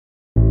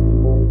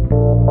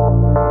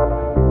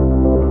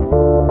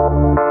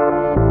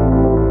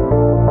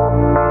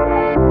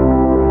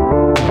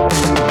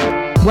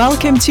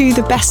Welcome to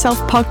the Best Self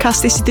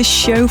Podcast. This is the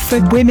show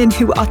for women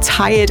who are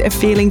tired of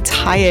feeling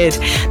tired.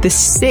 They're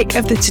sick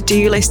of the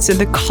to-do lists and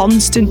the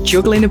constant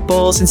juggling of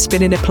balls and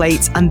spinning of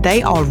plates, and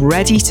they are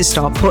ready to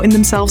start putting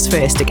themselves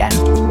first again.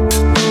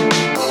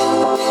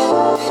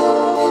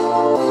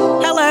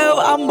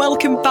 Hello and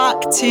welcome back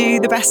to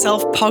the Best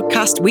Self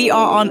Podcast. We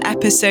are on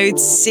episode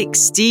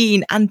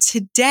 16, and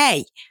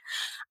today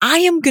I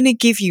am going to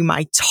give you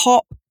my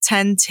top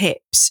 10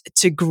 tips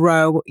to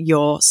grow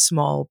your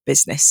small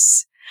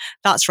business.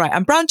 That's right.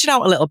 I'm branching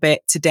out a little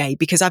bit today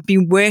because I've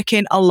been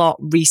working a lot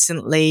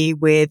recently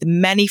with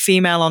many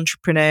female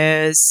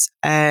entrepreneurs,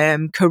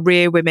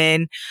 career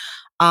women,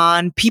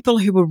 and people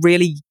who are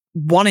really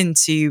wanting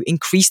to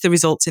increase the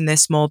results in their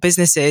small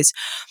businesses.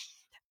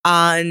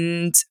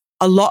 And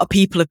a lot of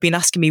people have been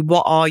asking me,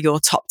 what are your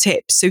top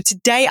tips? So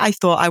today I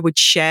thought I would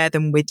share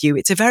them with you.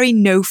 It's a very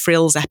no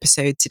frills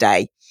episode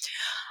today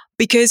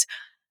because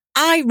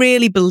I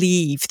really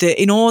believe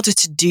that in order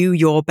to do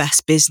your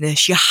best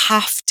business, you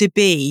have to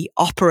be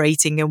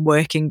operating and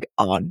working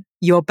on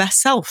your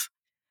best self.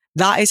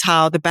 That is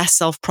how the Best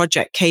Self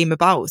Project came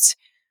about.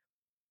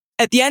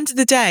 At the end of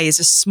the day, as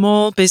a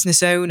small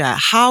business owner,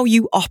 how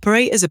you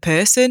operate as a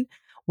person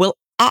will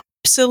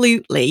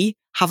absolutely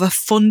have a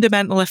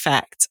fundamental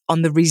effect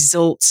on the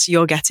results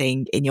you're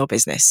getting in your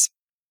business.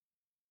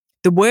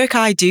 The work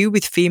I do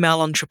with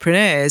female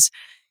entrepreneurs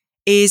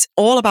is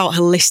all about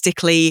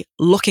holistically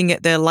looking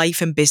at their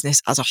life and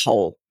business as a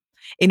whole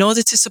in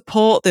order to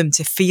support them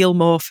to feel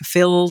more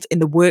fulfilled in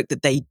the work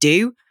that they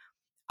do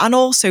and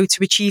also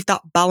to achieve that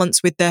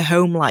balance with their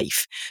home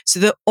life so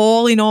that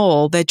all in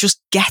all, they're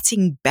just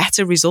getting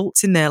better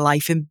results in their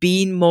life and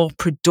being more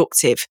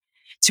productive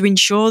to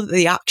ensure that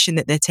the action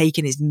that they're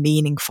taking is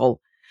meaningful.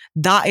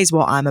 That is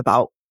what I'm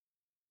about.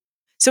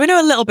 So I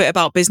know a little bit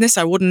about business.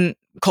 I wouldn't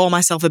call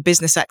myself a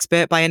business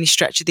expert by any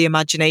stretch of the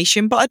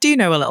imagination, but I do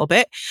know a little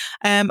bit.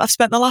 I've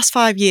spent the last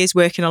 5 years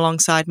working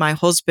alongside my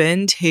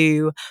husband,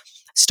 who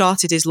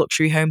started his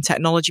luxury home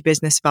technology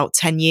business about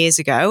 10 years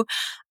ago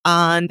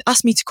and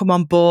asked me to come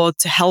on board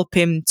to help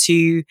him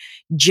to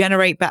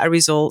generate better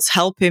results,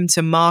 help him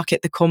to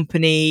market the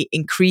company,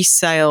 increase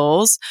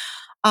sales,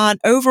 and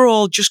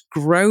overall just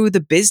grow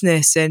the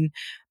business and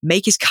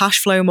make his cash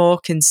flow more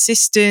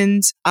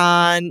consistent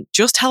and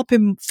just help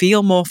him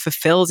feel more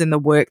fulfilled in the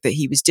work that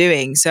he was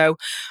doing. So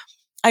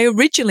I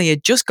originally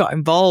had just got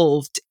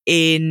involved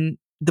in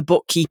the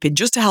bookkeeping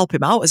just to help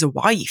him out as a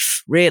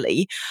wife,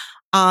 really.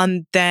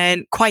 And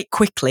then quite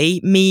quickly,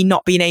 me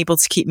not being able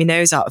to keep my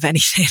nose out of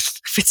anything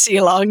for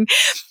too long,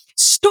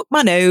 stuck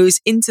my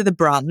nose into the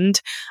brand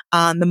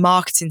and the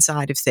marketing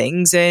side of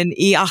things. And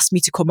he asked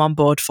me to come on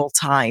board full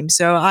time.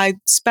 So I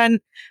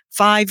spent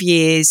 5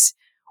 years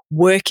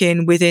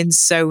working within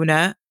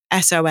Sona,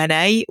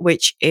 SONA,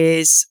 which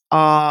is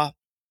our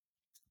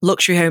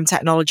luxury home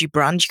technology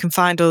brand. You can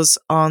find us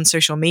on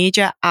social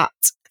media at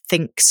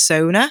Think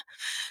Sona.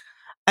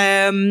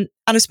 And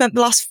I spent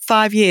the last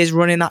 5 years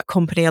running that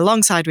company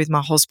alongside with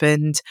my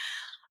husband.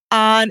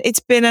 And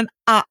it's been an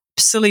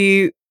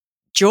absolute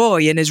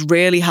joy and has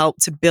really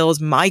helped to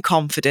build my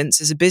confidence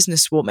as a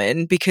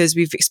businesswoman because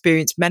we've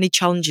experienced many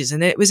challenges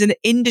and it was an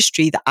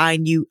industry that I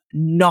knew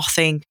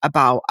nothing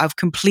about. I've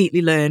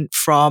completely learned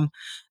from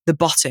the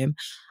bottom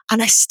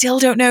and I still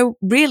don't know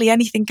really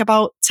anything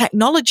about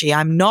technology.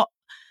 I'm not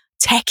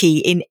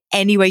techie in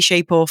any way,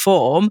 shape or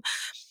form.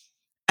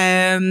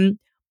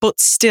 But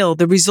still,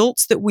 the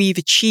results that we've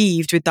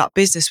achieved with that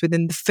business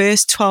within the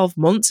first 12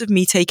 months of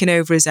me taking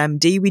over as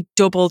MD, we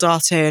doubled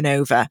our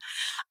turnover.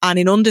 And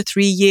in under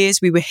 3 years,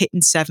 we were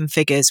hitting 7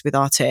 figures with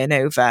our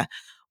turnover.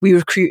 We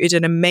recruited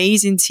an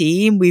amazing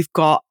team. We've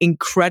got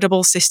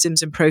incredible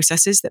systems and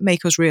processes that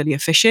make us really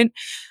efficient.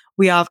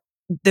 We have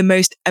the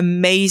most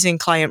amazing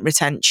client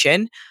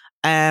retention.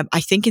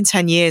 I think in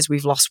 10 years,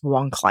 we've lost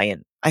 1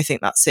 client. I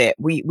think that's it.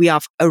 We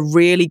have a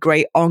really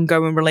great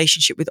ongoing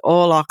relationship with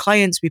all our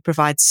clients. We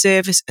provide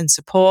service and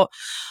support.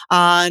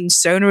 And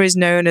Sona is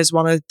known as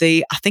one of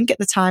the, I think at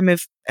the time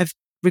of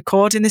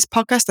recording this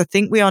podcast, I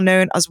think we are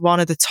known as one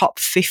of the top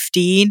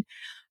 15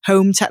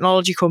 home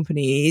technology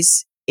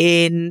companies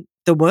in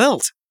the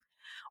world,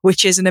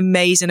 which is an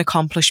amazing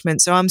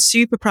accomplishment. So I'm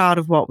super proud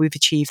of what we've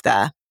achieved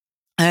there.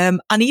 And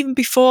even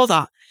before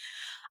that,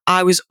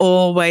 I was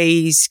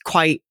always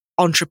quite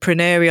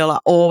entrepreneurial. I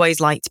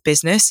always liked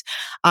business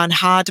and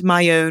had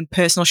my own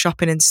personal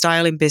shopping and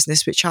styling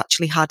business, which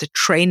actually had a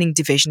training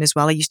division as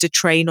well. I used to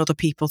train other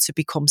people to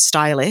become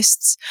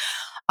stylists.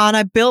 And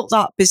I built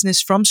that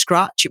business from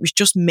scratch. It was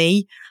just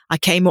me. I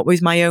came up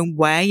with my own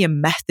way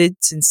and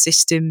methods and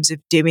systems of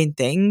doing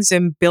things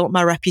and built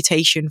my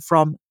reputation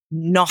from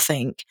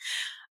nothing.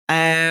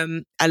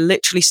 I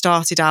literally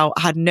started out,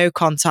 I had no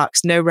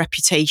contacts, no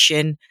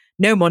reputation,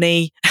 no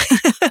money.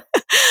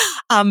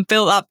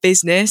 Built that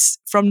business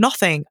from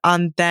nothing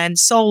and then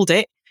sold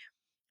it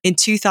in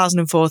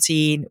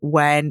 2014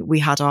 when we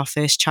had our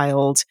first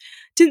child.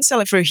 Didn't sell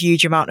it for a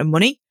huge amount of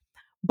money,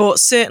 but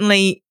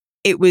certainly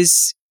it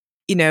was,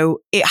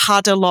 it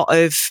had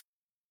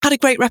a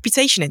great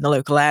reputation in the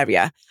local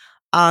area.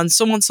 And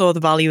someone saw the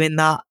value in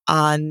that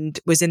and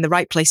was in the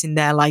right place in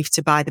their life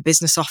to buy the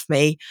business off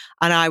me.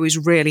 And I was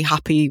really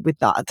happy with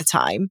that at the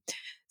time.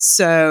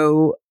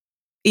 So,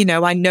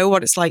 I know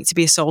what it's like to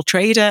be a sole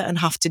trader and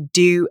have to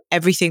do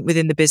everything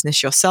within the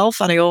business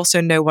yourself. And I also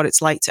know what it's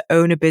like to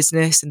own a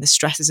business and the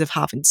stresses of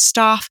having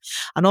staff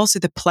and also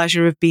the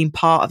pleasure of being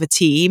part of a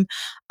team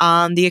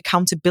and the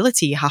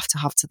accountability you have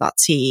to that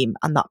team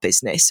and that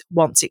business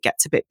once it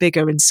gets a bit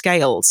bigger and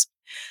scales.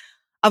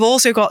 I've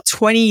also got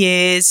 20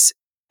 years,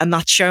 and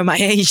that's showing my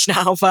age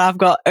now, but I've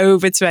got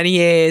over 20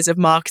 years of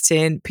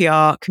marketing,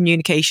 PR,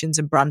 communications,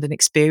 and branding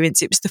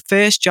experience. It was the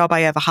first job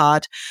I ever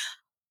had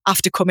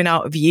after coming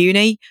out of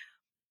uni.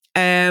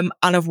 And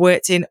I've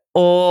worked in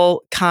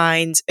all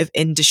kinds of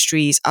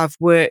industries. I've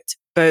worked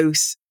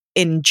both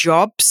in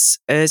jobs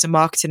as a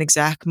marketing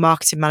exec,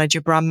 marketing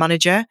manager, brand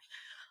manager.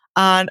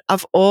 And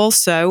I've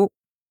also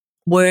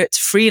worked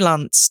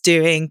freelance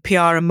doing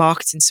PR and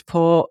marketing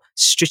support,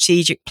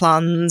 strategic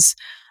plans,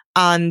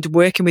 and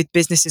working with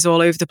businesses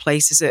all over the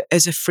place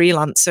as a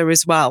freelancer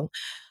as well.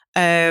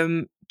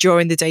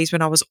 During the days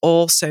when I was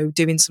also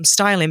doing some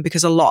styling,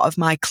 because a lot of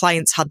my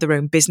clients had their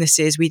own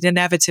businesses, we'd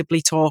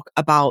inevitably talk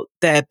about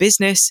their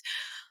business.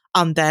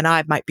 And then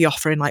I might be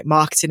offering like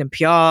marketing and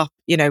PR,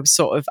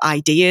 sort of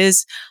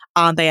ideas.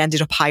 And they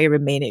ended up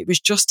hiring me. And it was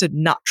just a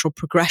natural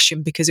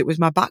progression because it was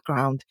my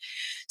background.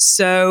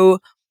 So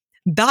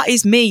that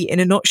is me in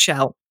a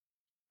nutshell.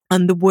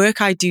 And the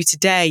work I do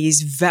today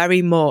is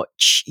very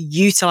much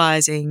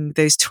utilizing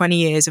those 20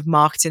 years of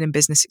marketing and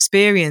business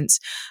experience,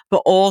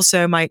 but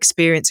also my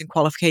experience and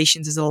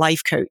qualifications as a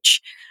life coach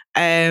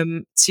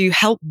to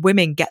help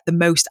women get the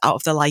most out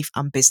of their life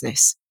and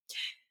business.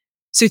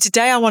 So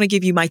today I want to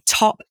give you my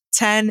top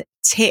 10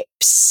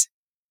 tips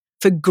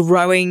for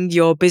growing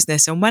your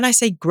business. And when I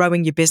say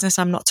growing your business,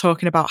 I'm not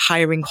talking about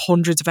hiring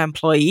hundreds of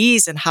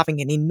employees and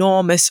having an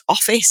enormous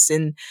office.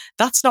 And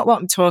that's not what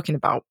I'm talking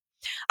about.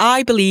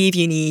 I believe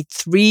you need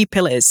 3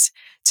 pillars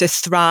to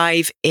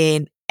thrive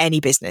in any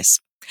business.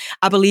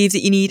 I believe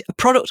that you need a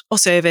product or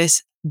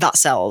service that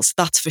sells.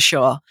 That's for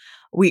sure.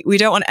 We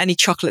don't want any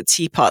chocolate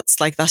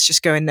teapots. Like that's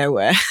just going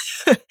nowhere.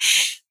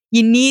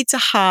 You need to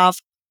have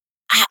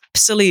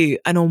absolute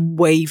and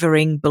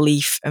unwavering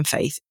belief and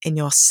faith in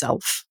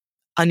yourself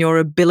and your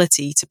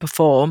ability to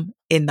perform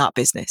in that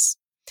business.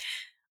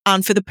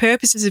 And for the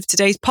purposes of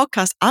today's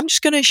podcast, I'm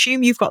just going to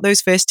assume you've got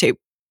those first 2.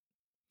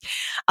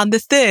 And the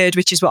third,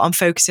 which is what I'm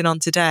focusing on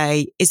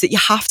today, is that you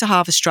have to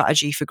have a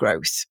strategy for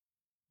growth.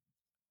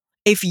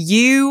 If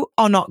you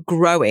are not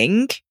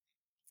growing,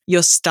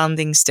 you're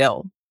standing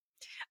still.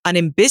 And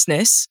in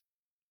business,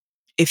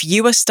 if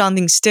you are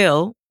standing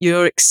still,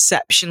 you're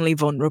exceptionally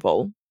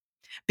vulnerable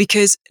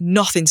because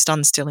nothing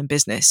stands still in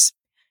business.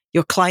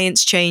 Your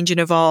clients change and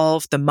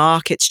evolve, the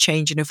markets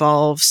change and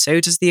evolve, so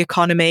does the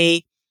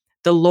economy,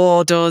 the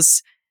law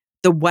does.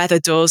 The weather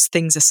does,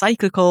 things are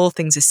cyclical,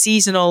 things are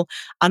seasonal,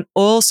 and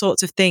all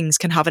sorts of things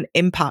can have an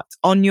impact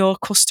on your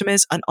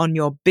customers and on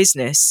your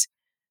business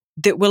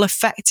that will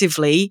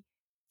effectively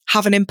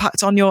have an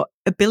impact on your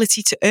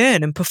ability to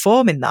earn and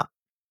perform in that.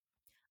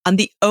 And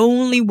the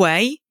only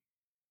way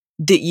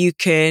that you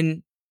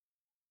can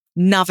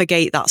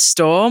navigate that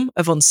storm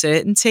of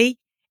uncertainty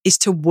is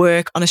to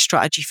work on a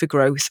strategy for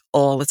growth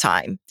all the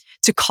time,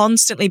 to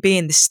constantly be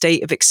in the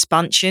state of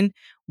expansion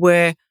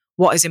where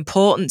what is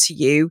important to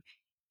you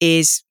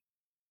is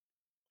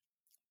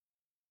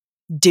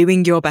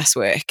doing your best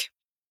work,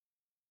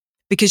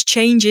 because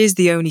change is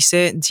the only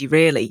certainty,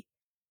 really.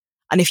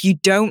 And if you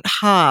don't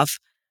have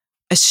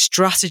a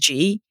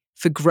strategy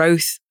for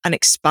growth and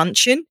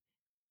expansion,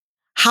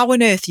 how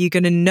on earth are you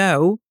going to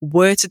know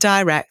where to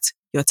direct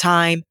your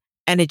time,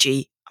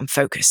 energy, and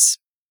focus?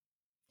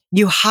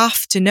 You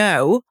have to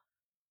know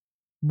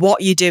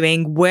what you're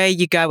doing, where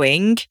you're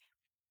going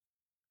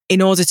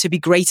in order to be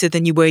greater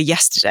than you were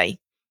yesterday,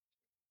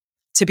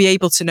 to be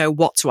able to know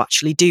what to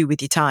actually do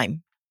with your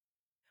time.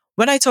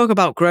 When I talk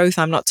about growth,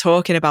 I'm not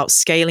talking about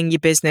scaling your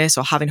business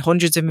or having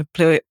hundreds of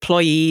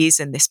employees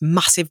and this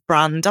massive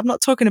brand. I'm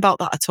not talking about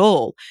that at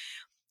all.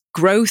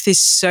 Growth is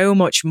so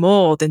much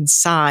more than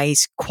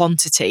size,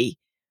 quantity.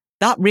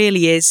 That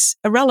really is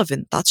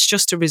irrelevant. That's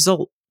just a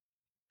result.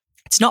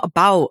 It's not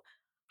about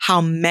how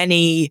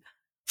many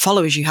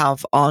followers you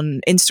have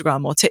on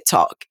Instagram or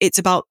TikTok. It's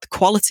about the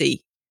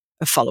quality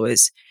of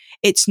followers.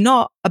 It's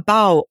not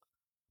about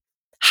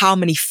how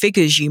many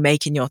figures you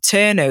make in your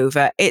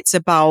turnover. It's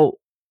about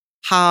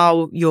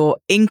how your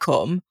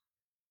income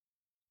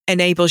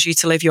enables you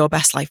to live your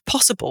best life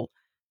possible.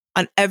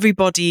 And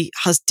everybody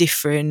has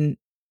different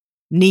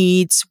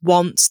needs,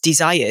 wants,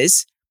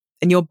 desires,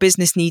 and your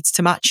business needs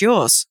to match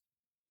yours.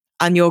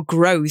 And your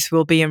growth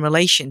will be in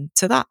relation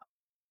to that.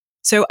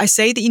 So I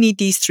say that you need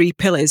these 3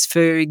 pillars.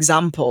 For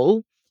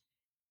example,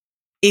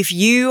 if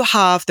you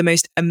have the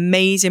most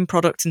amazing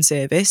product and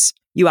service,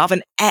 you have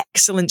an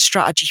excellent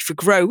strategy for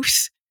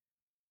growth,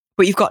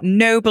 but you've got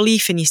no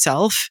belief in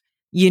yourself,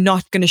 you're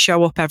not going to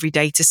show up every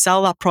day to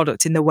sell that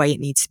product in the way it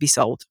needs to be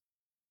sold.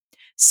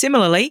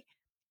 Similarly,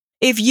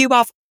 if you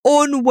have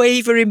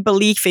unwavering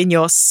belief in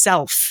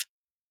yourself,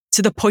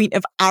 to the point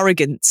of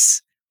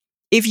arrogance.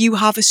 If you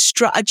have a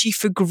strategy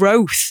for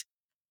growth,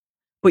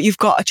 but you've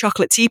got a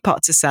chocolate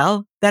teapot to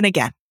sell, then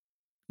again,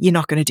 you're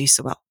not going to do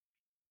so well.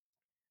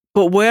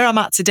 But where I'm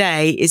at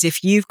today is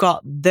if you've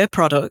got the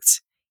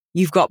product,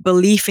 you've got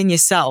belief in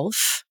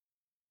yourself,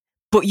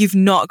 but you've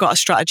not got a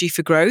strategy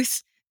for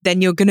growth,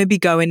 then you're going to be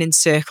going in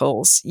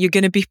circles. You're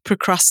going to be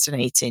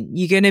procrastinating.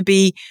 You're going to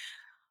be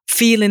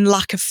feeling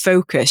lack of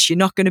focus. You're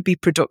not going to be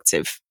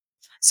productive.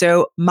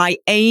 So my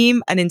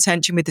aim and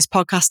intention with this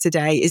podcast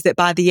today is that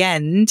by the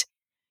end,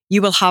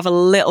 you will have a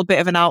little bit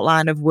of an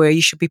outline of where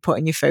you should be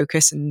putting your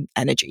focus and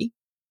energy.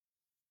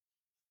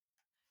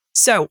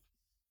 So,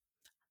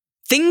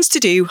 things to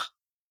do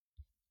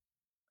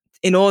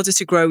in order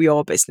to grow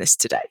your business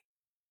today.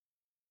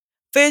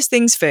 First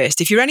things first,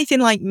 if you're anything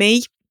like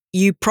me,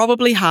 you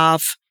probably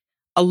have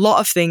a lot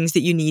of things that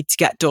you need to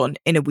get done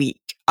in a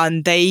week.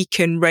 And they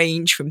can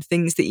range from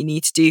things that you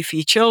need to do for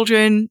your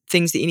children,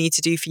 things that you need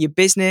to do for your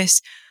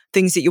business,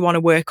 things that you want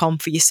to work on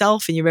for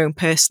yourself and your own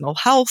personal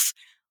health,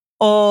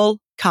 all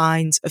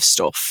kinds of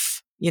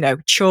stuff,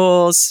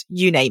 chores,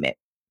 you name it.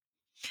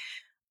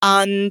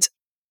 And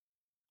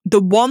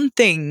the one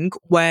thing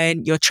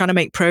when you're trying to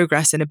make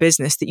progress in a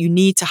business that you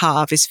need to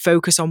have is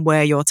focus on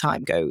where your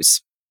time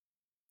goes.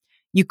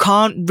 You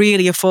can't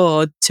really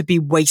afford to be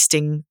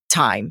wasting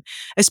time,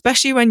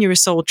 especially when you're a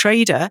sole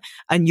trader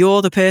and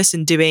you're the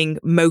person doing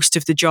most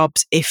of the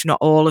jobs, if not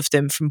all of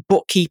them, from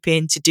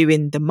bookkeeping to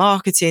doing the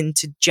marketing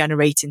to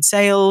generating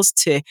sales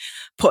to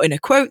putting a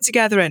quote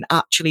together and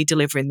actually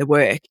delivering the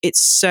work.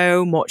 It's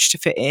so much to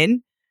fit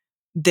in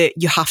that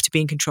you have to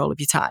be in control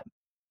of your time.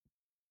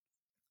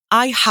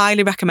 I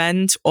highly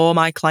recommend all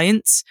my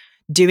clients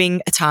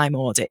doing a time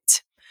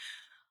audit.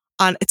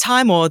 And a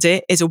time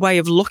audit is a way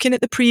of looking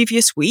at the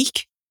previous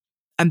week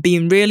and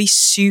being really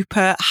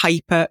super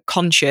hyper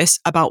conscious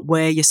about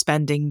where you're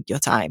spending your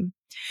time.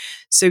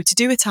 So to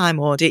do a time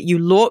audit, you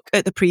look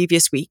at the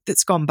previous week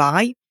that's gone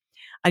by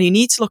and you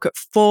need to look at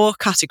 4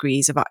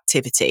 categories of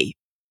activity.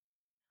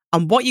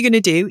 And what you're going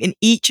to do in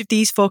each of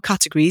these 4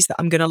 categories that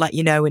I'm going to let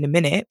you know in a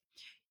minute,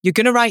 you're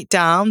going to write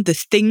down the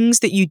things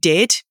that you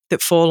did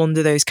that fall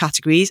under those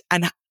categories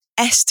and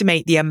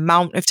estimate the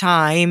amount of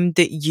time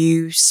that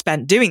you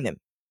spent doing them.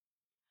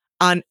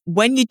 And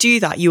when you do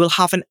that, you will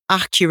have an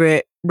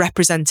accurate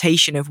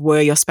representation of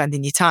where you're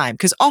spending your time.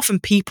 Because often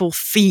people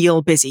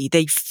feel busy.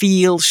 They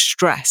feel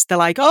stressed. They're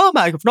like, oh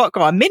my, I've not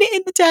got a minute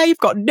in the day. I've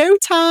got no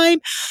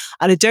time.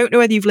 And I don't know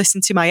whether you've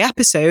listened to my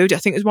episode. I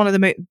think it was one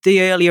of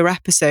the earlier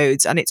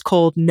episodes and it's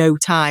called No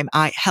Time.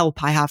 I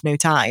have no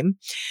time.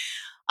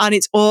 And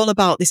it's all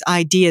about this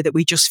idea that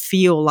we just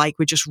feel like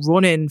we're just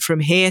running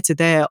from here to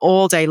there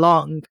all day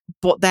long.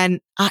 But then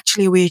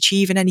actually, are we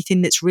achieving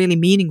anything that's really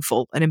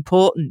meaningful and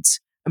important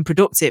and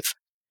productive?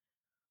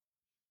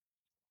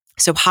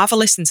 So have a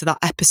listen to that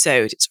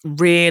episode. It's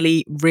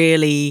really,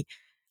 really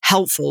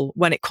helpful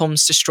when it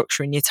comes to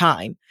structuring your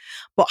time.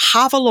 But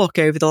have a look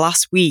over the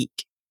last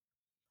week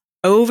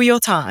over your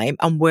time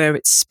and where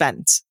it's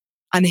spent.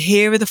 And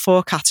here are the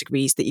 4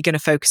 categories that you're going to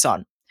focus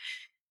on.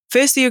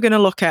 Firstly, you're going to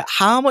look at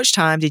how much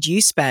time did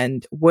you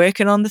spend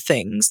working on the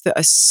things that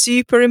are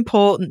super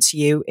important to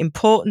you,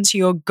 important to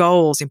your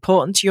goals,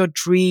 important to your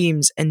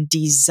dreams and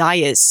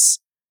desires,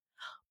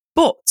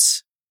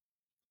 but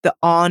that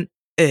aren't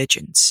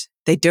urgent.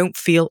 They don't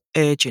feel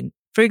urgent.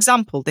 For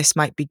example, this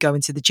might be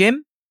going to the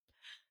gym,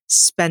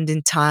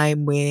 spending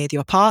time with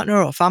your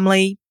partner or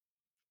family,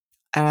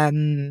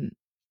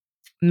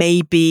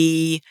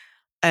 maybe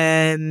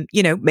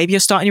you're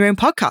starting your own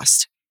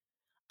podcast.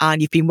 And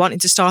you've been wanting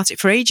to start it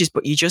for ages,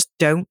 but you just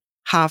don't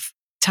have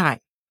time.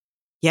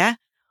 Yeah?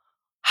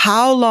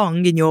 How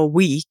long in your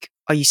week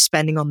are you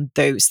spending on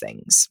those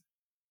things?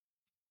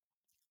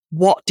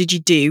 What did you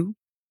do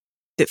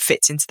that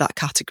fits into that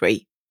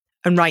category?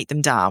 And write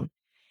them down.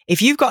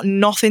 If you've got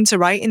nothing to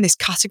write in this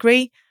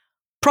category,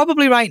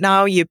 probably right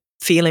now you're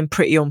feeling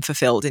pretty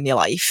unfulfilled in your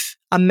life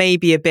and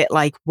maybe a bit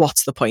like,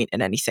 what's the point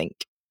in anything?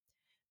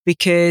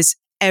 Because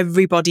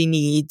everybody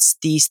needs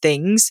these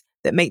things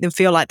that make them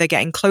feel like they're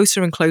getting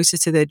closer and closer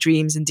to their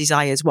dreams and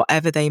desires,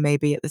 whatever they may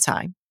be at the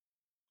time.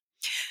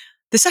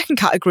 The second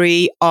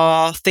category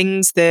are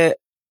things that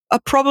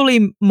are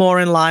probably more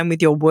in line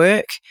with your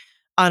work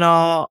and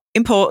are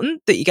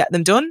important that you get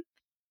them done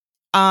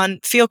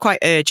and feel quite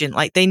urgent,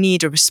 like they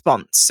need a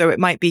response. So it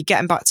might be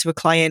getting back to a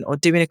client or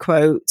doing a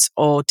quote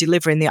or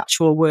delivering the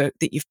actual work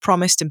that you've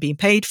promised and been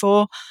paid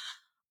for.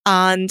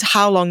 And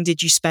how long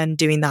did you spend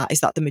doing that? Is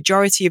that the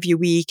majority of your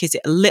week? Is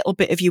it a little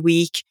bit of your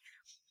week?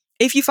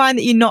 If you find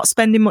that you're not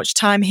spending much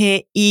time here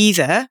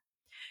either,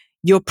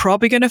 you're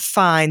probably going to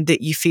find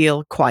that you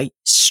feel quite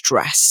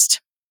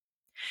stressed.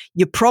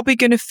 You're probably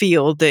going to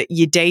feel that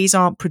your days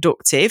aren't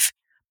productive,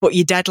 but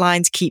your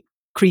deadlines keep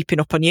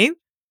creeping up on you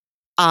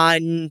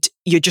and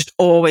you're just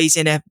always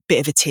in a bit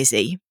of a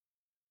tizzy.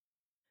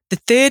 The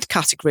third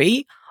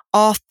category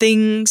are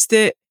things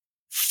that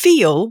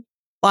feel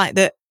like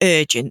they're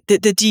urgent,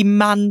 that they're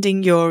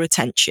demanding your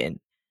attention.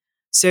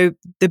 So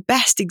the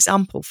best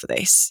example for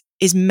this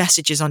is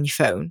messages on your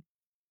phone.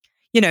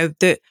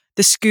 The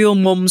the school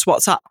mums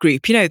WhatsApp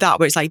group, you know, that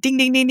where it's like ding,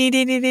 ding, ding, ding,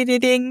 ding, ding, ding,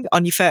 ding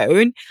on your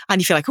phone. And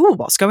you feel like, oh,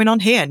 what's going on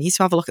here? I need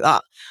to have a look at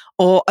that.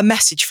 Or a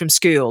message from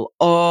school,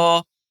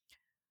 or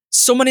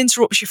someone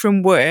interrupts you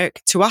from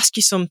work to ask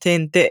you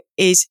something that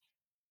is,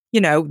 you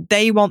know,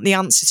 they want the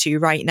answer to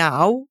right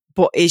now,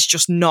 but is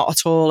just not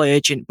at all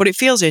urgent. But it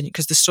feels urgent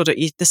because they're stood at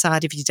the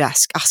side of your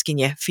desk asking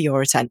you for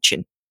your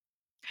attention.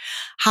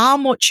 How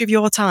much of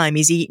your time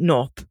is eaten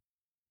up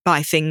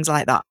by things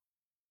like that?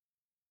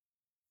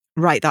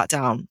 Write that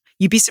down.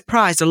 You'd be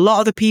surprised. A lot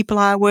of the people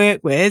I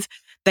work with,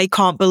 they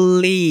can't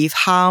believe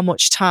how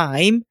much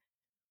time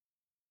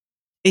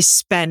is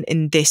spent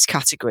in this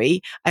category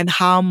and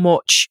how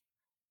much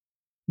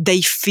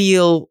they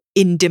feel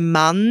in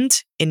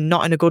demand,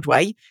 not in a good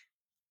way,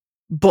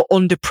 but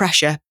under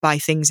pressure by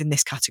things in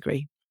this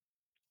category.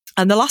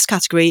 And the last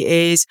category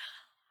is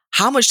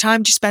how much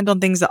time do you spend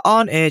on things that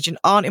aren't urgent,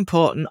 aren't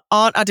important,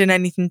 aren't adding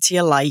anything to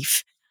your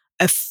life,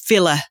 are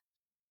filler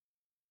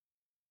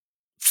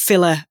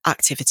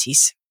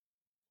activities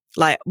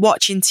like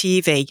watching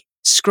TV,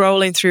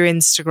 scrolling through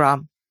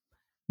Instagram,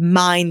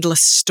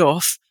 mindless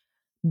stuff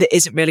that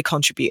isn't really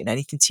contributing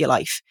anything to your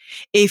life.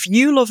 If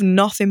you love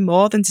nothing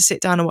more than to sit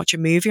down and watch a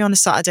movie on a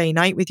Saturday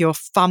night with your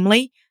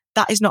family,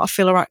 that is not a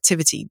filler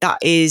activity. That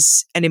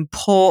is an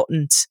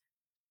important,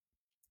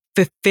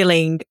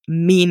 fulfilling,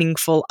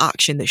 meaningful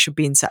action that should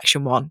be in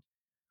section 1.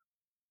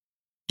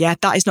 Yeah,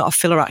 that is not a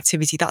filler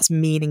activity. That's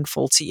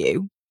meaningful to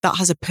you. That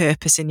has a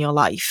purpose in your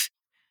life.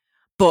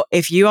 But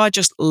if you are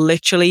just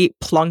literally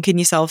plonking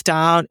yourself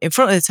down in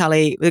front of the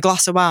telly with a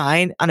glass of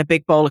wine and a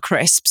big bowl of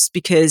crisps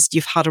because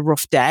you've had a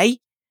rough day,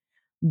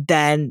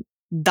 then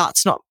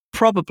that's not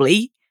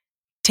probably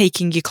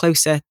taking you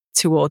closer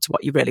towards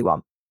what you really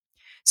want.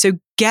 So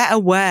get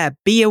aware,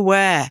 be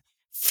aware,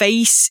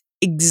 face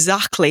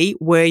exactly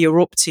where you're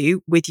up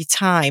to with your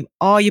time.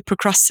 Are you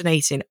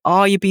procrastinating?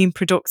 Are you being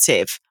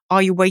productive?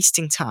 Are you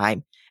wasting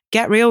time?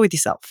 Get real with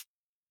yourself.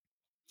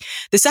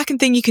 The second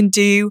thing you can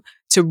do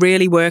to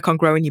really work on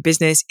growing your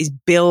business is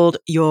build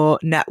your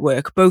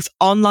network, both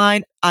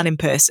online and in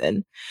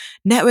person.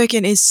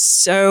 Networking is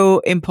so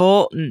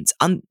important,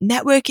 and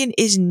networking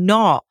is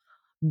not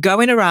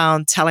going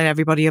around telling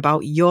everybody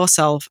about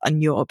yourself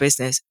and your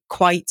business.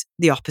 Quite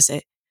the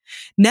opposite.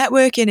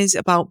 Networking is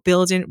about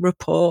building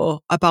rapport,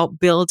 about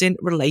building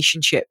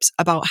relationships,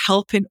 about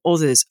helping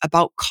others,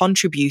 about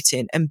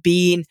contributing and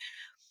being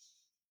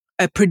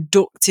a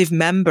productive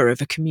member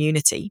of a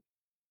community.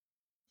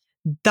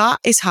 That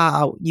is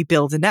how you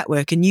build a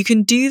network, and you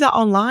can do that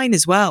online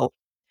as well.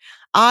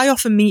 I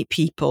often meet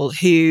people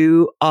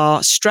who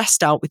are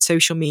stressed out with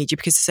social media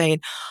because they're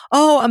saying,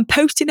 oh, I'm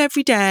posting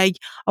every day.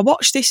 I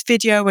watched this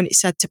video and it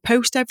said to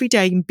post every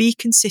day and be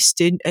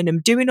consistent, and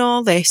I'm doing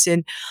all this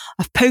and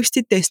I've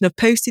posted this and I've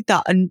posted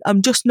that, and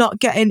I'm just not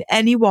getting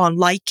anyone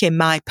liking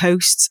my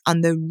posts,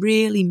 and they're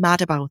really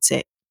mad about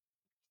it.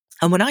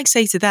 And when I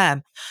say to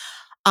them,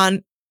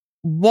 and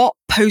what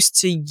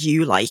posts are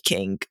you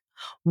liking?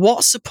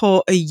 What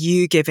support are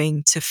you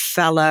giving to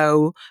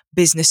fellow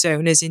business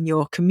owners in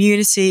your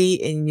community,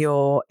 in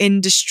your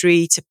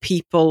industry, to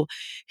people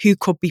who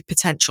could be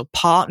potential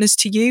partners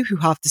to you, who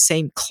have the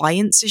same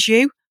clients as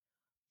you?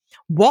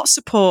 What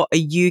support are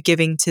you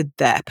giving to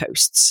their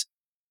posts?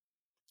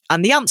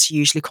 And the answer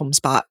usually comes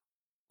back,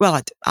 well,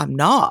 I'm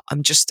not.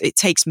 It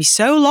takes me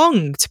so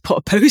long to put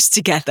a post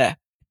together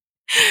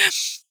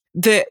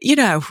that,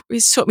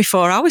 it took me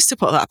 4 hours to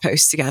put that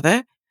post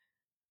together.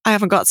 I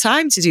haven't got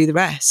time to do the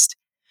rest.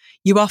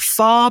 You are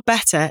far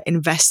better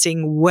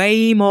investing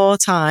way more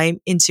time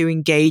into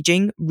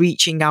engaging,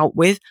 reaching out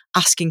with,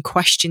 asking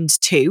questions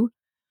to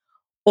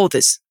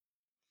others,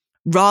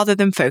 rather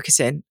than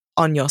focusing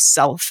on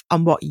yourself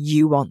and what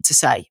you want to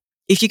say.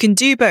 If you can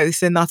do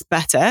both, then that's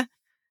better,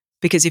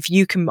 because if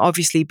you can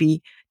obviously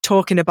be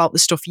talking about the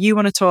stuff you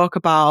want to talk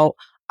about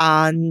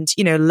and,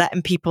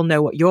 letting people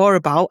know what you're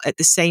about at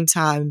the same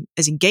time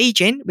as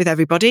engaging with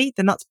everybody,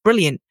 then that's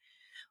brilliant.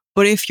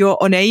 But if you're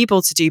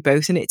unable to do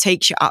both and it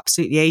takes you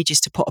absolutely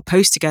ages to put a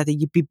post together,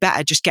 you'd be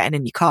better just getting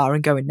in your car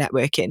and going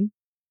networking,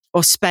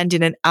 or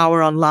spending an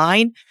hour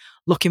online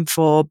looking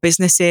for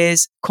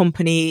businesses,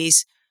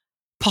 companies,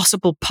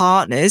 possible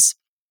partners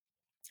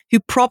who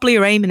probably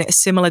are aiming at a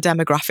similar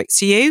demographic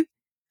to you,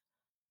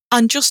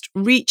 and just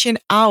reaching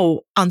out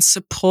and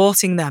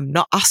supporting them,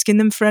 not asking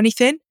them for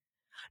anything,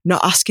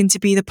 not asking to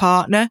be the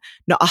partner,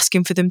 not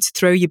asking for them to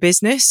throw your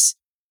business,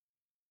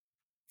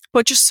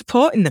 but just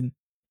supporting them,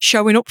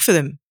 showing up for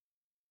them,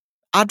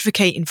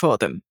 advocating for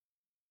them.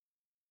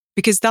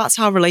 Because that's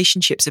how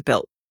relationships are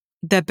built.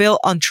 They're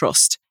built on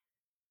trust.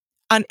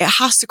 And it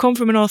has to come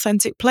from an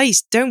authentic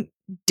place. Don't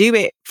do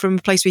it from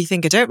a place where you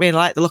think, I don't really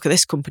like the look of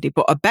this company,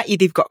 but I bet you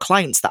they've got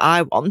clients that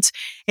I want.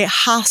 It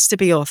has to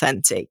be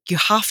authentic. You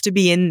have to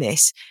be in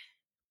this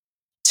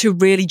to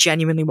really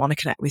genuinely want to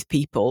connect with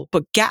people,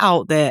 but get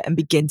out there and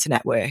begin to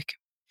network.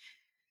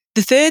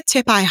 The third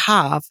tip I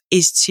have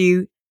is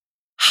to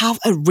have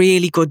a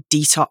really good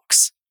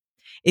detox.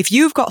 If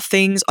you've got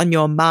things on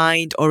your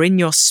mind or in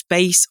your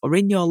space or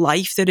in your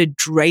life that are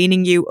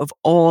draining you of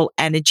all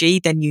energy,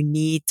 then you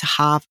need to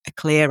have a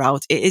clear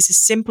out. It is as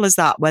simple as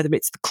that, whether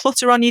it's the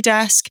clutter on your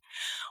desk,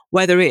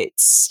 whether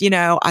it's,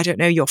 I don't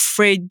know, your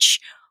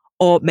fridge,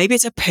 or maybe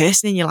it's a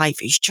person in your life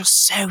who's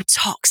just so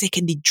toxic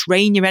and they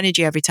drain your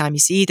energy every time you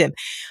see them.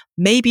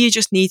 Maybe you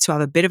just need to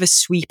have a bit of a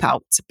sweep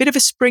out, a bit of a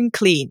spring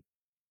clean,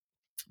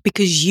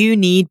 because you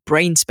need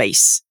brain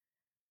space.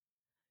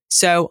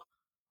 So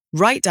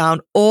write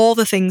down all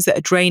the things that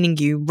are draining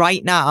you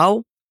right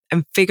now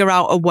and figure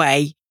out a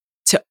way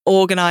to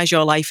organize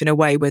your life in a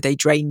way where they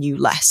drain you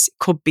less. It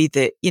could be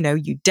that,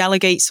 you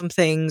delegate some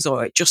things,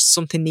 or it just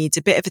something needs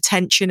a bit of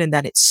attention and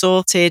then it's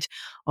sorted,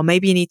 or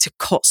maybe you need to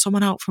cut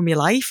someone out from your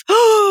life.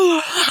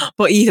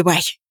 But either way,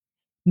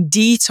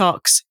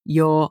 detox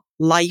your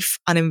life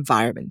and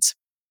environment.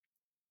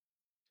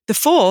 The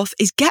fourth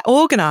is get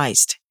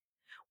organized.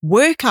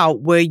 Work out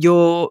where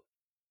you're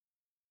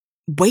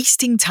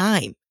wasting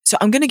time. So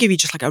I'm going to give you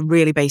just like a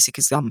really basic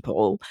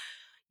example.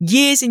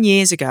 Years and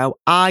years ago,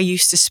 I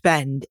used to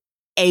spend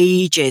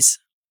ages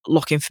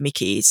looking for my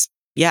keys.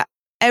 Yeah.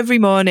 Every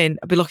morning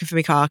I'd be looking for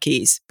my car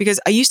keys because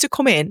I used to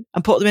come in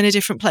and put them in a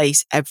different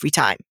place every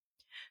time.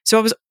 So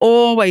I was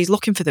always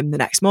looking for them the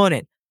next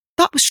morning.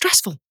 That was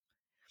stressful.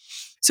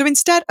 So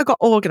instead I got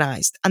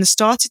organized and I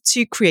started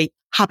to create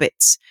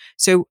habits.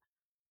 So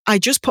I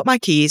just put my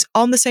keys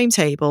on the same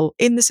table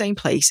in the same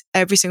place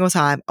every single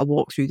time I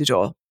walk through the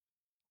door.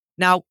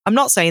 Now, I'm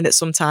not saying that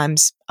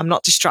sometimes I'm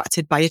not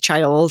distracted by a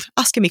child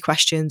asking me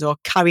questions or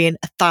carrying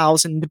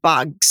 1,000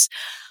 bags,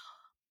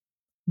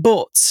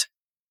 but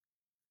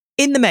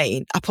in the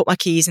main, I put my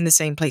keys in the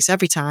same place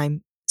every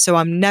time, so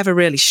I'm never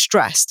really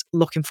stressed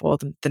looking for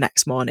them the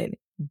next morning.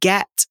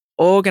 Get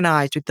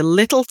organized with the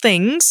little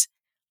things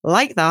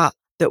like that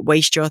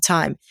waste your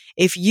time.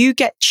 If you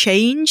get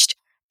changed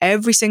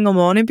every single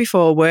morning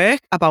before work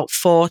about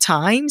 4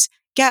 times,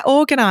 get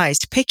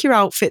organized, pick your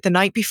outfit the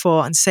night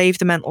before and save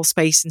the mental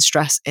space and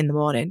stress in the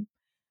morning.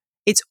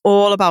 It's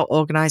all about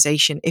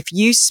organization. If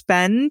you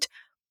spend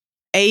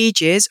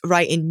ages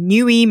writing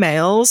new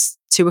emails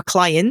to a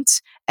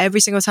client every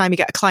single time you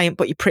get a client,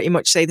 but you pretty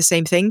much say the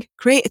same thing,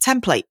 create a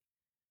template.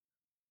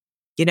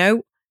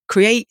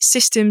 Create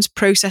systems,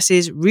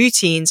 processes,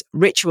 routines,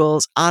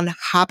 rituals, and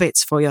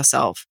habits for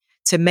yourself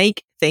to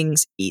make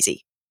things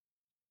easy.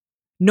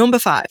 Number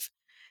 5,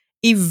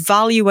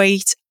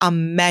 evaluate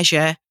and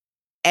measure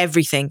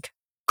everything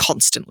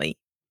constantly.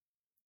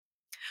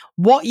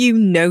 What you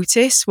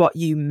notice, what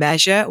you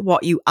measure,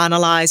 what you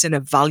analyze and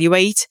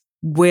evaluate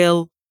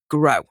will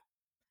grow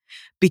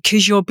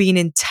because you're being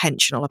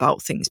intentional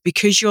about things,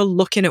 because you're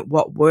looking at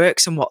what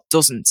works and what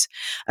doesn't.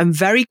 And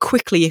very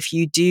quickly, if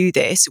you do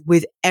this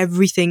with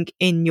everything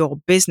in your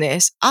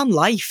business and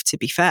life, to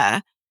be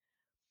fair,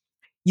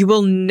 you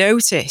will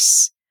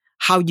notice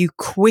how you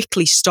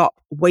quickly stop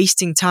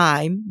wasting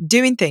time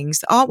doing things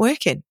that aren't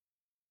working.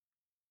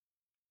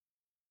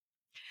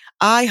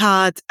 I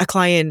had a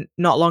client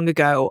not long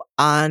ago,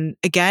 and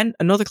again,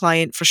 another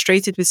client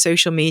frustrated with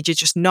social media,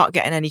 just not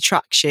getting any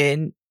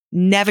traction,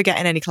 never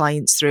getting any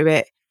clients through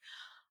it.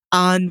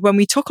 And when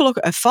we took a look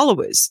at her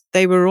followers,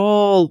 they were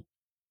all,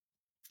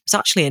 it's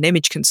actually an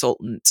image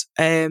consultant.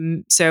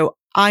 So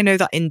I know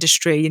that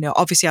industry,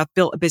 obviously I've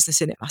built a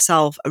business in it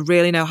myself. I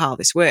really know how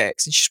this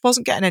works. And she just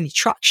wasn't getting any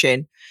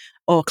traction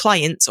or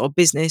clients or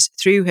business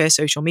through her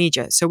social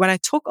media. So when I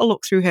took a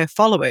look through her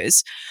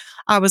followers,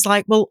 I was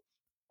like, well,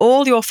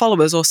 all your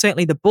followers, or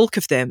certainly the bulk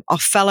of them, are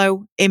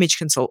fellow image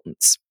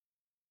consultants.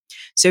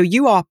 So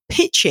you are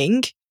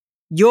pitching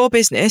your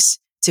business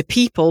to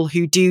people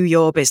who do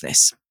your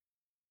business.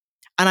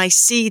 And I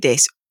see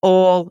this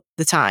all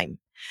the time.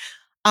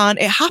 And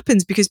it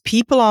happens because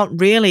people aren't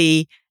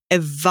really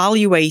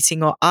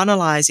evaluating or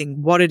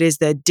analyzing what it is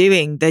they're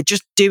doing. They're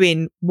just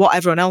doing what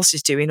everyone else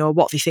is doing or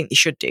what they think they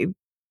should do.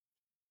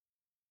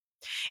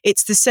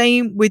 It's the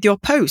same with your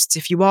posts.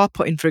 If you are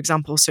putting, for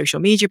example, social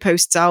media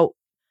posts out,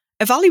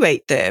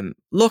 evaluate them.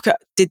 Look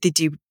at, did they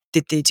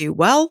do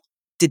well?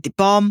 Did they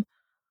bomb?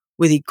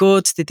 Were they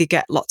good? Did they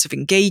get lots of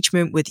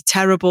engagement? Were they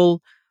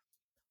terrible?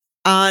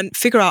 And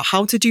figure out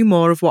how to do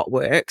more of what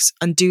works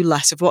and do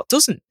less of what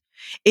doesn't.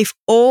 If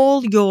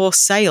all your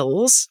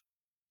sales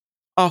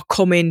are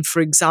coming, for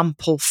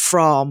example,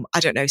 from,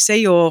 say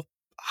you're,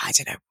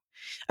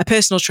 a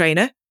personal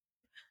trainer,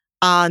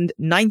 and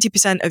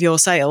 90% of your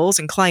sales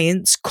and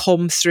clients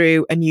come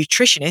through a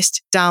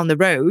nutritionist down the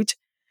road,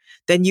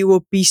 then you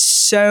will be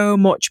so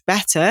much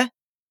better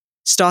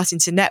starting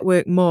to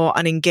network more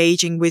and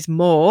engaging with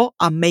more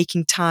and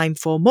making time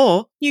for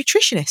more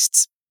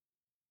nutritionists,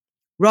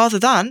 rather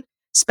than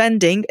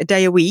spending a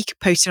day a week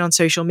posting on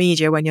social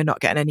media when you're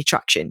not getting any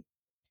traction.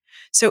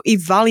 So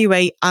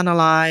evaluate,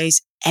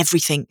 analyze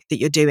everything that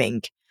you're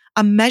doing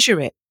and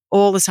measure it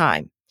all the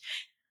time.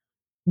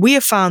 We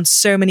have found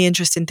so many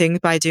interesting things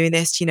by doing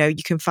this. You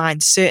can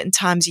find certain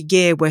times a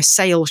year where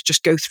sales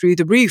just go through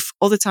the roof,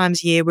 other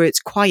times a year where it's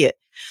quiet.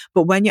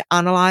 But when you're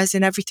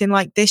analyzing everything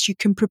like this, you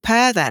can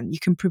prepare then. You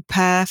can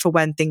prepare for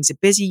when things are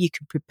busy. You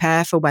can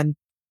prepare for when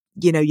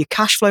your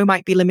cash flow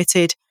might be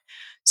limited.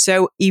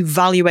 So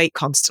evaluate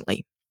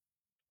constantly.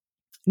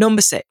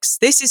 Number 6,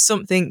 this is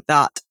something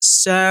that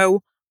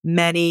so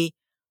many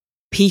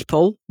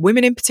people,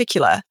 women in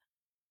particular,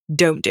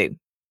 don't do.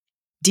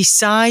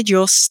 Decide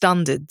your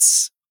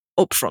standards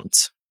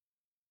upfront.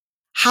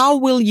 How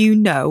will you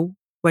know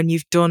when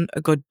you've done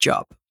a good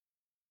job?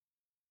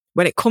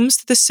 When it comes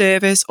to the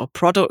service or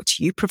product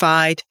you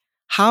provide,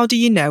 how do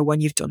you know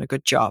when you've done a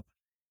good job?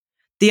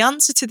 The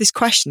answer to this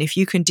question, if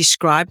you can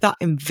describe that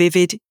in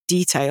vivid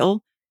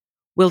detail,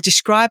 will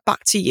describe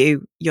back to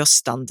you your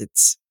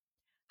standards,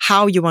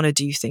 how you want to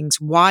do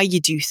things, why you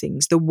do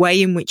things, the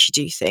way in which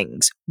you do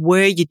things,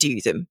 where you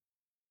do them,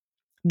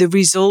 the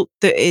result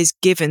that is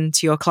given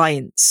to your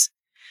clients.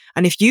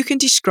 And if you can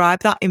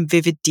describe that in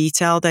vivid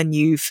detail, then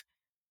you've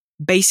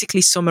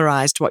basically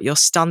summarized what your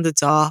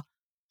standards are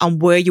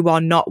and where you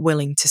are not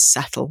willing to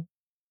settle.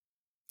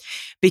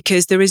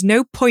 Because there is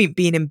no point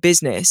being in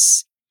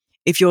business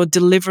if you're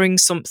delivering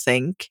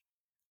something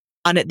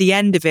and at the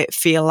end of it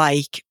feel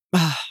like,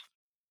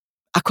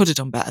 I could have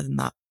done better than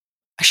that.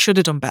 I should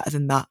have done better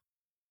than that.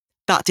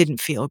 That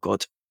didn't feel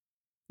good.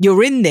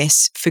 You're in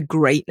this for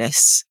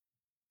greatness.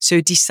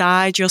 So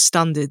decide your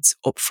standards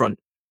up front.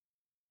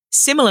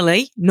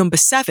 Similarly, number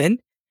 7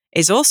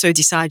 is also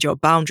decide your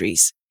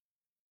boundaries.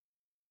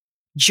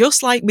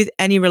 Just like with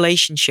any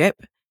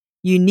relationship,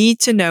 you need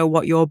to know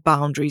what your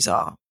boundaries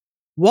are.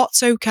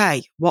 What's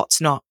okay?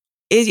 What's not?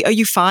 Are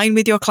you fine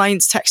with your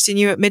clients texting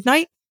you at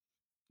midnight?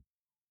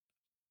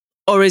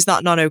 Or is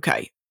that not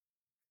okay?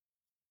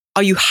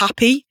 Are you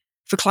happy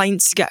for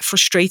clients to get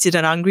frustrated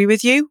and angry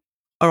with you?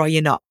 Or are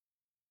you not?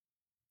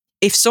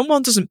 If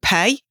someone doesn't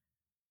pay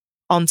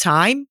on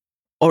time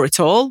or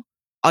at all,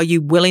 are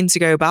you willing to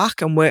go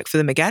back and work for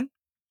them again?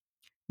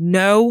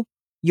 Know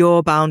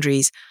your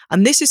boundaries.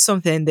 And this is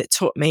something that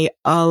took me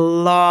a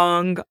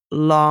long,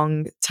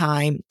 long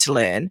time to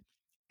learn,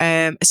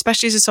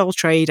 especially as a sole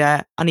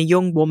trader and a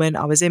young woman.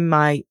 I was in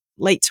my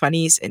late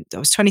 20s. I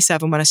was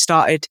 27 when I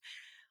started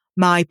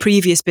my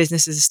previous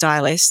business as a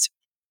stylist.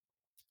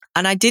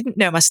 And I didn't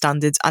know my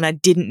standards and I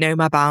didn't know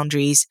my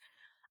boundaries.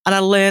 And I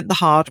learned the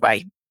hard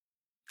way.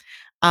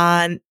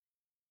 And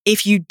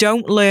if you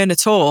don't learn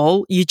at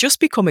all, you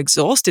just become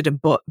exhausted and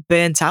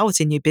burnt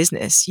out in your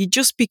business. You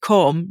just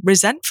become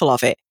resentful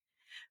of it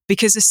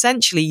because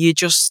essentially you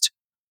just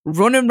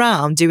run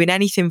around doing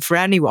anything for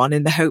anyone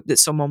in the hope that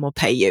someone will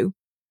pay you.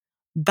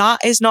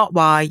 That is not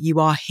why you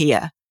are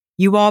here.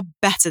 You are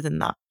better than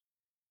that.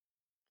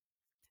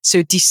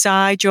 So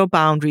decide your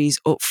boundaries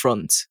up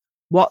front.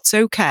 What's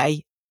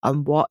okay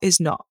and what is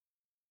not.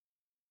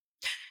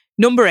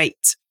 Number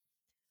 8,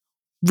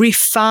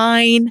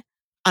 refine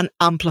and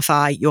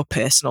amplify your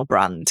personal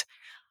brand.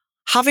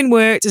 Having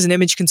worked as an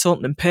image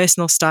consultant and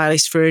personal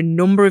stylist for a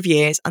number of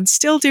years and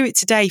still do it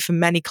today for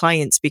many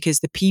clients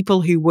because the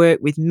people who work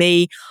with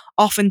me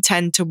often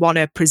tend to want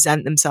to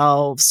present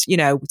themselves,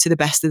 to the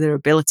best of their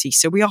ability.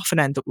 So we often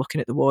end up looking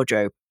at the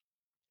wardrobe.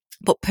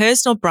 But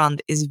personal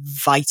brand is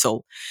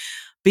vital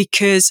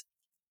because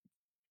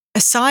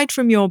aside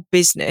from your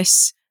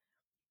business,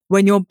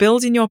 when you're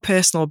building your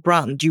personal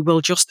brand, you will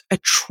just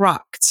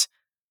attract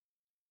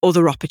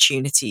other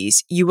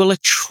opportunities. You will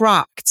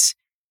attract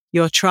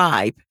your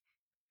tribe.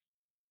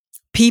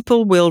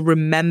 People will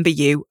remember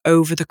you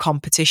over the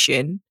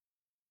competition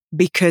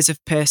because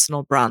of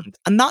personal brand.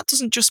 And that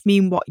doesn't just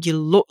mean what you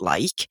look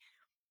like.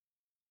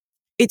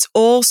 It's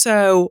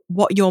also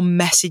what your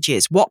message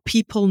is, what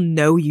people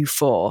know you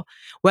for.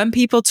 When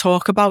people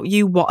talk about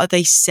you, what are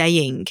they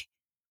saying?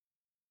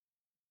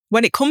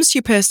 When it comes to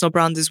your personal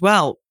brand as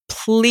well,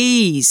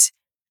 please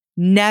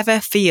never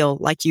feel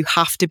like you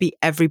have to be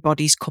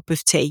everybody's cup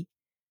of tea.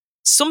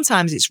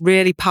 Sometimes it's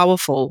really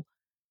powerful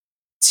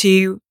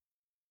to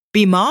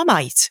be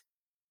Marmite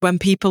when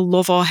people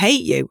love or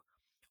hate you,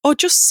 or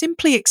just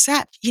simply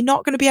accept you're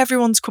not going to be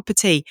everyone's cup of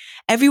tea.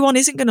 Everyone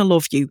isn't going to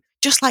love you,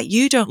 just like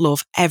you don't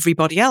love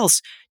everybody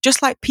else,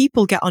 just like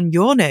people get on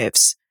your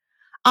nerves.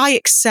 I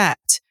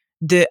accept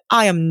that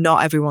I am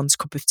not everyone's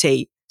cup of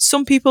tea.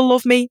 Some people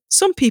love me,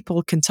 some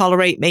people can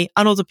tolerate me,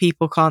 and other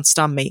people can't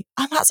stand me.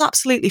 And that's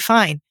absolutely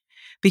fine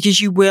because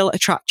you will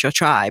attract your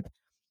tribe.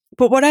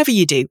 But whatever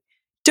you do,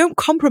 don't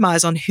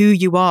compromise on who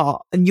you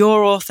are and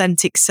your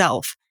authentic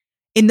self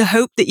in the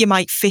hope that you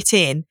might fit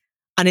in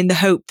and in the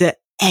hope that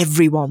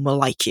everyone will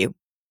like you.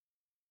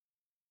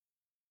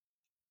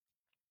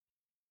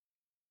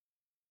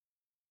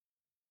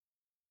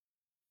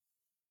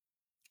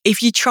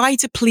 If you try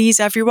to please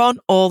everyone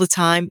all the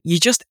time, you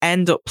just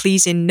end up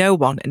pleasing no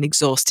one and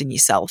exhausting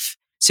yourself.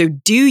 So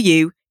do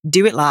you,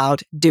 do it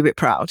loud, do it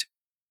proud.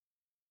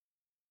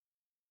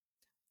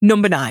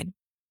 Number 9,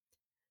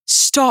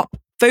 stop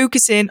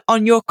focusing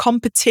on your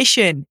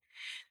competition.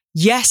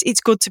 Yes,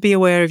 it's good to be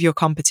aware of your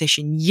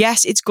competition.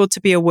 Yes, it's good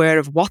to be aware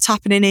of what's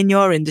happening in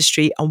your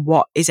industry and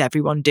what is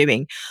everyone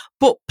doing.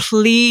 But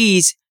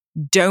please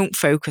don't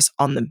focus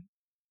on them.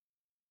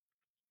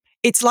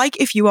 It's like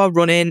if you are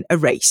running a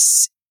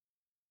race.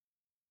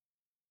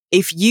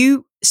 If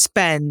you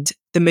spend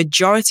the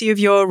majority of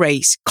your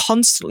race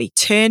constantly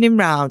turning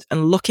around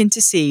and looking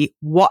to see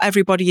what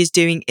everybody is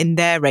doing in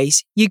their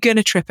race, you're going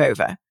to trip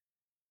over.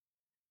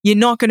 You're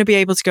not going to be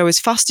able to go as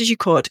fast as you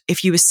could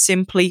if you were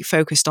simply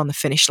focused on the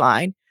finish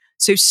line.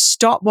 So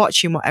stop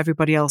watching what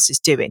everybody else is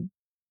doing.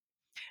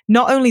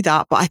 Not only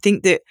that, but I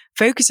think that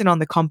focusing on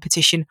the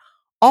competition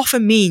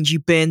often means you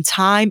burn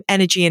time,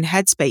 energy, and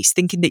headspace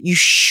thinking that you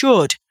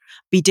should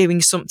be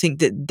doing something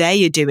that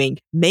they are doing.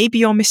 Maybe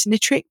you're missing a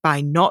trick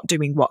by not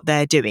doing what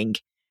they're doing.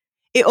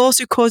 It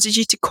also causes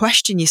you to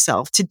question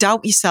yourself, to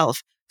doubt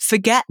yourself.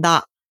 Forget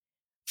that.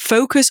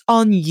 Focus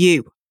on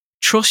you.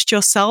 Trust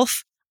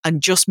yourself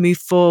and just move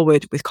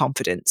forward with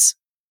confidence.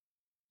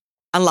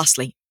 And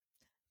lastly,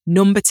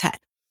 number 10,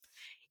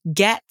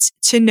 get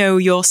to know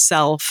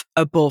yourself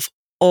above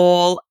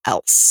all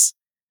else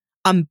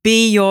and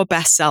be your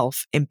best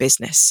self in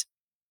business.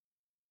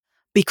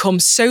 Become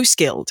so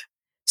skilled,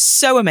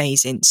 so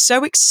amazing,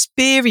 so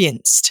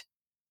experienced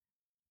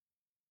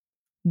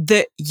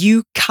that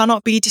you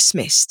cannot be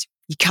dismissed,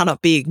 you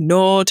cannot be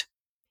ignored,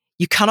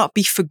 you cannot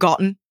be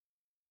forgotten,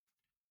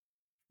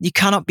 you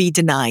cannot be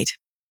denied,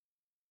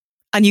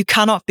 and you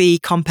cannot be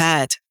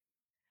compared.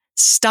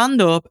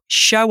 Stand up,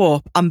 show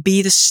up, and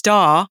be the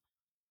star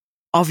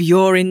of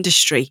your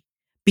industry.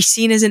 Be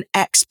seen as an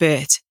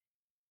expert.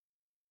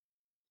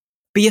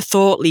 Be a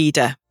thought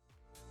leader.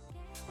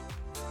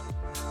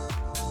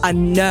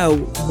 And know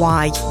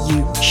why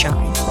you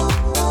shine.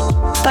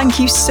 Thank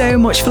you so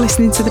much for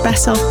listening to the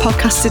Best Self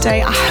podcast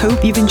today. I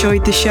hope you've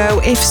enjoyed the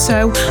show. If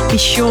so, be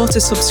sure to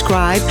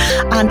subscribe.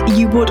 And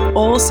you would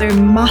also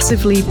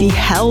massively be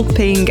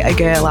helping a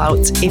girl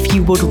out if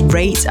you would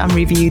rate and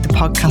review the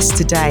podcast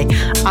today.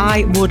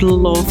 I would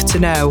love to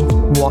know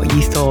what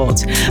you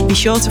thought. Be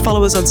sure to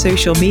follow us on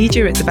social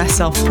media at The Best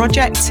Self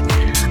Project.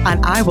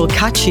 And I will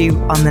catch you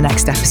on the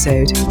next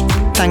episode.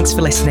 Thanks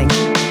for listening.